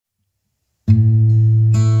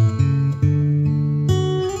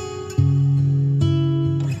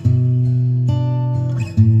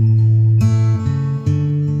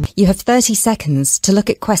You have 30 seconds to look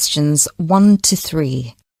at questions 1 to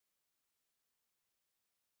 3.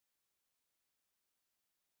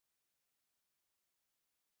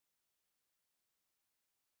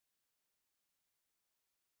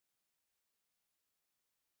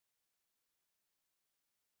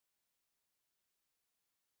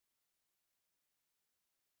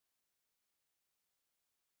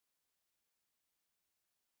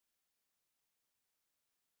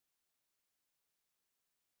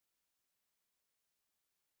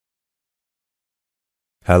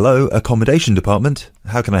 Hello, accommodation department.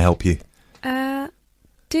 How can I help you?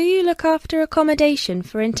 Do you look after accommodation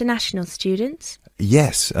for international students?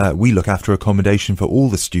 Yes, we look after accommodation for all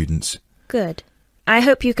the students. Good. I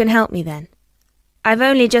hope you can help me then. I've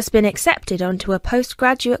only just been accepted onto a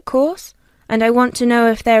postgraduate course, and I want to know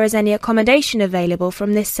if there is any accommodation available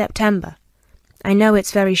from this September. I know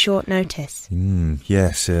it's very short notice.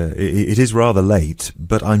 Yes, it is rather late,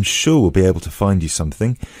 but I'm sure we'll be able to find you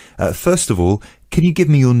something. First of all, can you give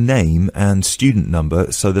me your name and student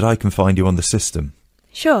number so that I can find you on the system?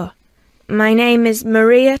 Sure. My name is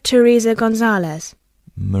Maria Teresa Gonzalez.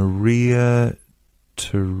 Maria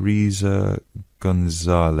Teresa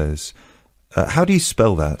Gonzalez. How do you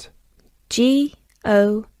spell that? Gonzalez.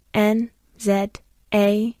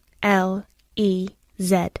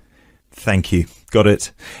 Thank you. Got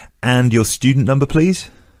it. And your student number, please?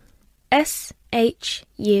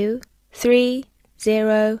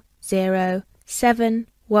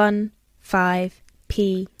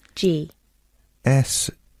 SHU300715PG.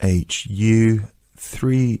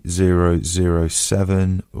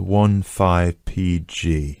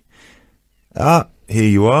 SHU300715PG. Ah, here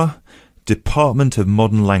you are. Department of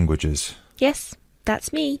Modern Languages. Yes,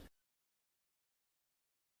 that's me.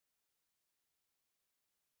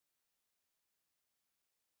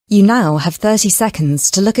 You now have 30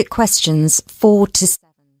 seconds to look at questions 4 to 7.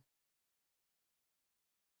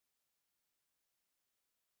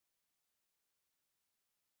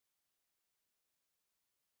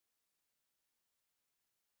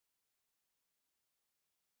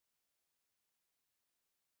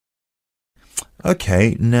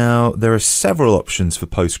 Okay, now there are several options for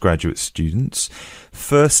postgraduate students.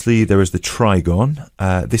 Firstly, there is the Trigon.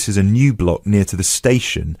 This is a new block near to the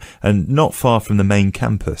station and not far from the main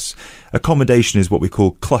campus. Accommodation is what we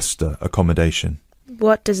call cluster accommodation.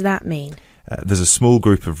 What does that mean? There's a small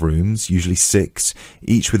group of rooms, usually 6,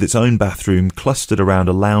 each with its own bathroom clustered around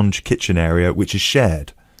a lounge kitchen area which is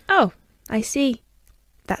shared. Oh, I see.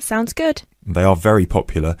 That sounds good. They are very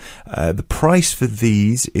popular. The price for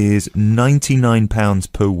these is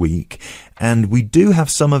 £99 per week, and we do have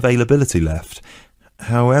some availability left.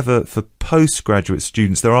 However, for postgraduate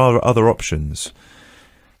students, there are other options.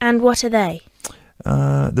 And what are they?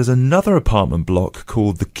 There's another apartment block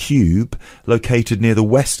called The Cube, located near the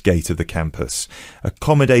west gate of the campus.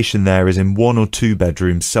 Accommodation there is in 1 or 2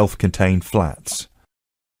 bedroom self-contained flats.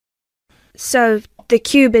 So, the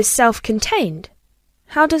Cube is self-contained?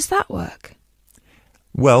 How does that work?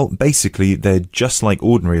 Well, basically, they're just like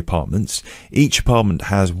ordinary apartments. Each apartment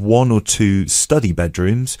has 1 or 2 study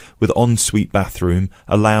bedrooms with ensuite bathroom,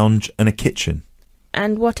 a lounge and a kitchen.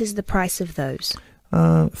 And what is the price of those?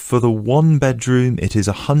 For the 1 bedroom, it is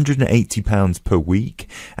 £180 per week,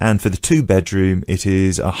 and for the 2 bedroom, it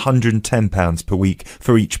is £110 per week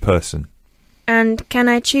for each person. And can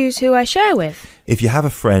I choose who I share with? If you have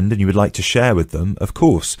a friend and you would like to share with them, of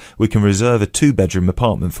course, we can reserve a 2-bedroom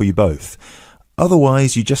apartment for you both.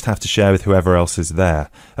 Otherwise, you just have to share with whoever else is there.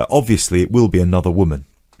 Obviously, it will be another woman.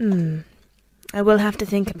 I will have to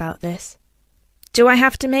think about this. Do I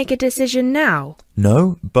have to make a decision now?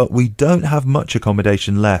 No, but we don't have much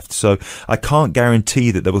accommodation left, so I can't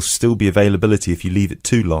guarantee that there will still be availability if you leave it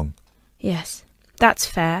too long. Yes, that's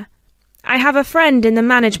fair. I have a friend in the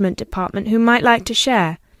management department who might like to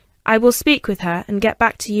share. I will speak with her and get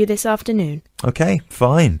back to you this afternoon. Okay,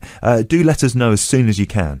 fine. Do let us know as soon as you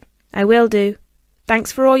can. I will do.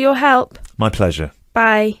 Thanks for all your help. My pleasure.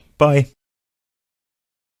 Bye. Bye.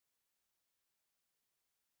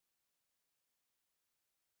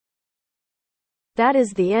 That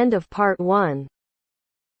is the end of part 1.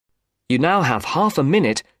 You now have half a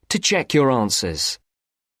minute to check your answers.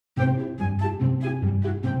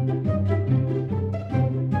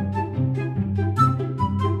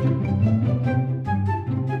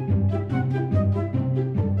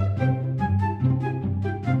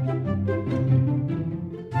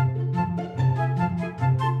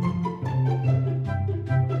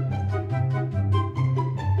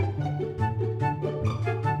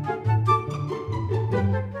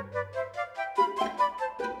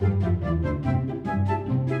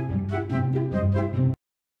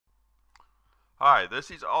 Hi, this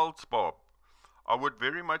is IELTS Bob. I would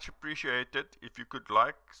very much appreciate it if you could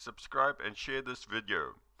like, subscribe and share this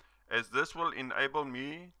video, as this will enable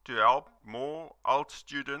me to help more IELTS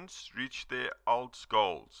students reach their IELTS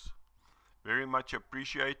goals. Very much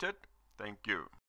appreciated. Thank you.